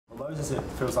Moses, it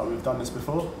feels like we've done this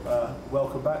before.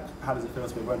 Welcome back. How does it feel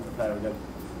to be a Brentford player again?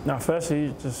 Now,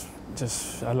 firstly, just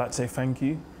I'd like to say thank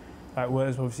you. Like,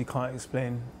 words obviously can't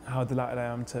explain how delighted I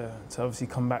am to obviously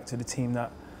come back to the team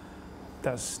that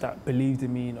believed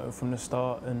in me, you know, from the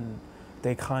start, and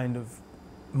they kind of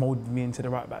moulded me into the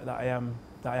right back that I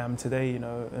am today, you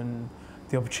know. And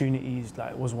the opportunities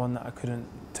was one that I couldn't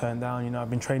turn down. You know, I've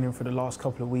been training for the last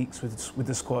couple of weeks with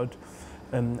the squad.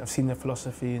 I've seen the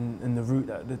philosophy and the route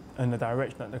and the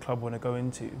direction that the club want to go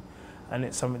into, and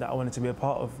it's something that I wanted to be a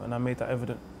part of, and I made that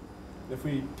evident. If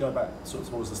we go back sort of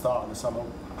towards the start of the summer,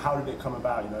 how did it come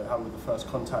about? You know, how was the first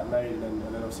contact made, and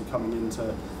then obviously coming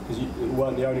into, because you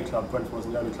weren't the only club, Brentford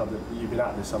wasn't the only club that you've been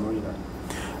at this summer either.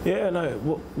 Yeah, no.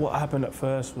 What happened at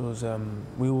first was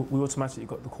we automatically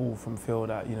got the call from Phil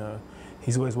that, you know,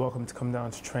 he's always welcome to come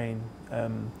down to train,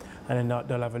 and then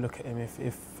they'll have a look at him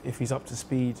if he's up to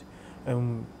speed.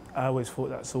 I always thought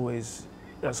that's always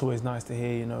nice to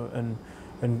hear, you know,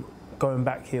 and going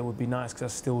back here would be nice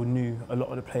because I still knew a lot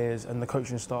of the players, and the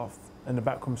coaching staff and the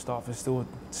backroom staff is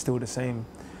still the same.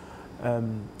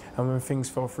 And when things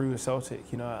fell through with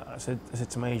Celtic, you know, I said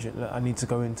to my agent that I need to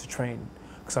go in to train,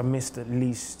 because I missed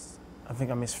I think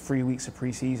I missed 3 weeks of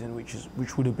pre-season,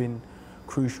 which would have been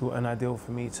crucial and ideal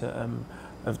for me to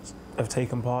have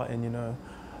taken part in, you know.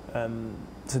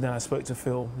 So then I spoke to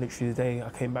Phil literally the day I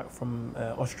came back from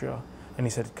Austria, and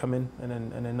he said, come in,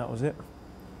 and then that was it.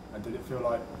 And did it feel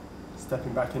like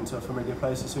stepping back into a familiar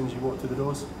place as soon as you walked through the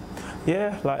doors?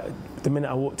 Yeah, like the minute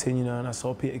I walked in, you know, and I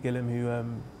saw Peter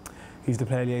Gillam, who's the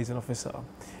player liaison officer,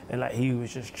 and like he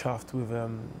was just chuffed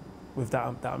with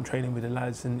that I'm training with the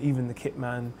lads, and even the kit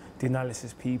man, the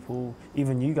analysis people,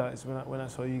 even you guys. When I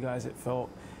saw you guys, it felt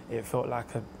like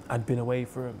I'd been away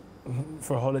for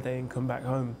a holiday and come back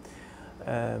home.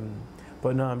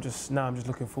 But now I'm just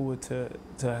looking forward to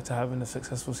having a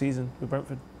successful season with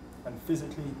Brentford. And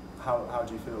physically, how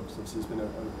do you feel? Because obviously it's been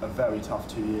a very tough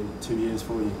 2 years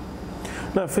for you.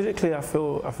 No, physically I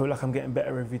feel like I'm getting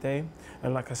better every day,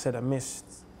 and like I said, I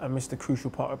missed the crucial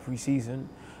part of pre-season,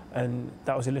 and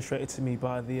that was illustrated to me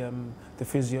by the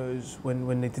physios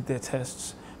when they did their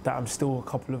tests, that I'm still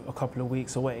a couple of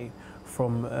weeks away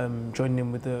from joining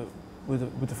in with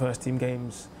the first team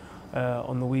games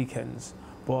on the weekends.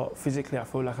 But physically, I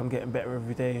feel like I'm getting better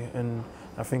every day, and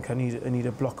I think I need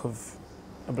a block of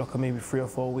maybe 3 or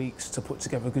 4 weeks to put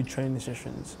together good training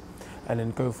sessions, and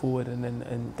then go forward,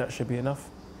 and that should be enough.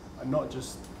 And not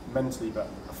just mentally, but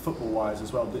football-wise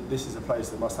as well. This is a place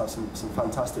that must have some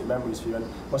fantastic memories for you, and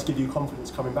must give you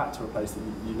confidence coming back to a place that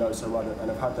you know so well and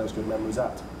have had those good memories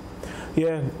at.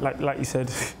 Yeah, like you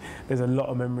said, there's a lot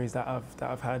of memories that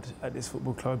I've had at this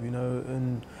football club, you know,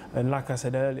 and like I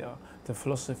said earlier, the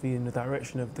philosophy and the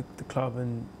direction of the club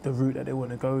and the route that they want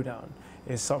to go down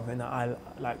is something that I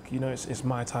like. You know, it's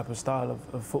my type of style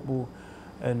of football,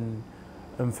 and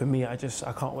for me, I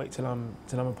can't wait till I'm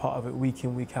a part of it week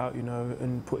in, week out, you know,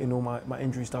 and putting all my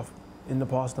injury stuff in the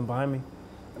past and behind me.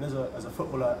 And as a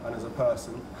footballer and as a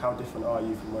person, how different are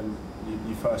you from when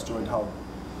you first joined Hull?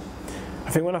 I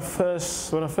think when I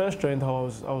first joined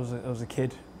Hull, I was a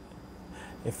kid,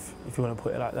 if you want to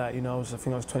put it like that. You know, I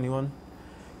think I was 21.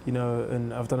 You know,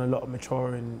 and I've done a lot of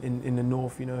maturing in the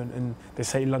north. You know, and they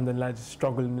say London lads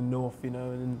struggle in the north. You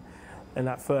know, and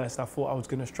at first I thought I was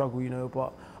going to struggle. You know,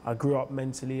 but I grew up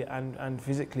mentally and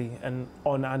physically, and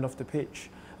on and off the pitch.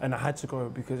 And I had to grow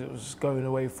because it was going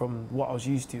away from what I was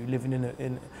used to, living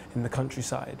in the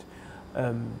countryside,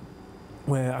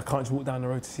 where I can't just walk down the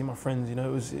road to see my friends. You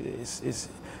know,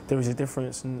 there is a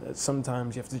difference, and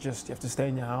sometimes you have to stay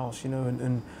in your house, you know,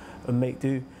 and make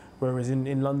do. Whereas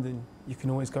in London, you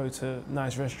can always go to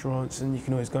nice restaurants, and you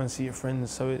can always go and see your friends.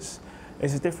 So it's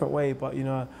a different way. But you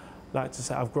know, I like to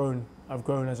say I've grown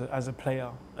as a player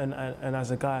and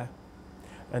as a guy,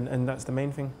 and that's the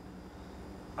main thing.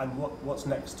 And what's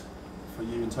next for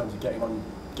you in terms of getting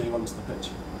onto the pitch?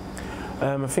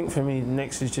 I think for me,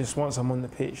 next is just once I'm on the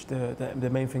pitch, the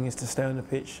main thing is to stay on the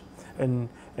pitch and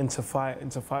to fight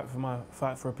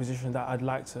for a position that I'd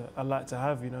like to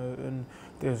have, you know. And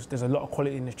there's a lot of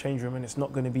quality in this change room, and it's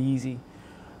not going to be easy.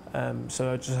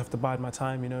 So I just have to bide my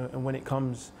time, you know. And when it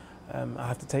comes, I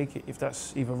have to take it. If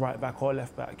that's either right back or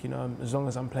left back, you know. As long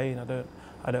as I'm playing,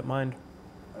 I don't mind.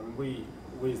 And we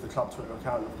as the club Twitter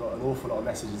account have got an awful lot of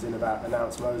messages in about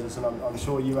announce Moses, and I'm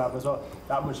sure you have as well.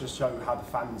 That must just show how the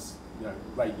fans, you know,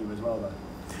 rate you as well, though.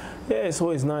 Yeah, it's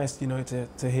always nice, you know,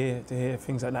 to hear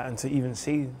things like that, and to even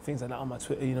see things like that on my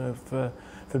Twitter. You know, for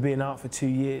being out for 2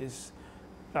 years,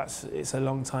 it's a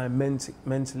long time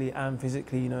mentally and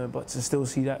physically, you know. But to still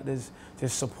see that there's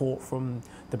support from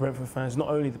the Brentford fans, not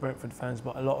only the Brentford fans,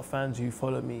 but a lot of fans who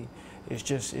follow me, it's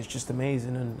just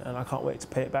amazing, and I can't wait to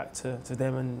pay it back to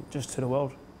them and just to the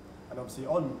world. And obviously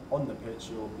on the pitch,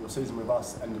 your season with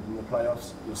us ended in the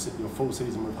playoffs. Your full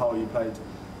season with Hull, you played,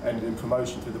 ended in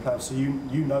promotion through the playoffs. So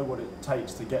you know what it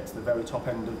takes to get to the very top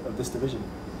end of this division.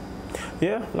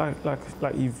 Yeah,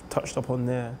 like you've touched upon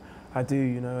there, I do,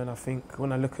 you know, and I think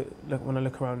when I look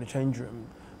around the change room,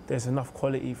 there's enough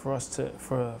quality for us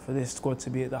for this squad to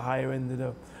be at the higher end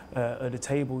of the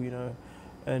table, you know,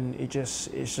 and it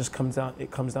just comes down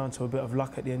to a bit of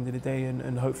luck at the end of the day,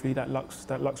 and hopefully that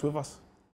luck's with us.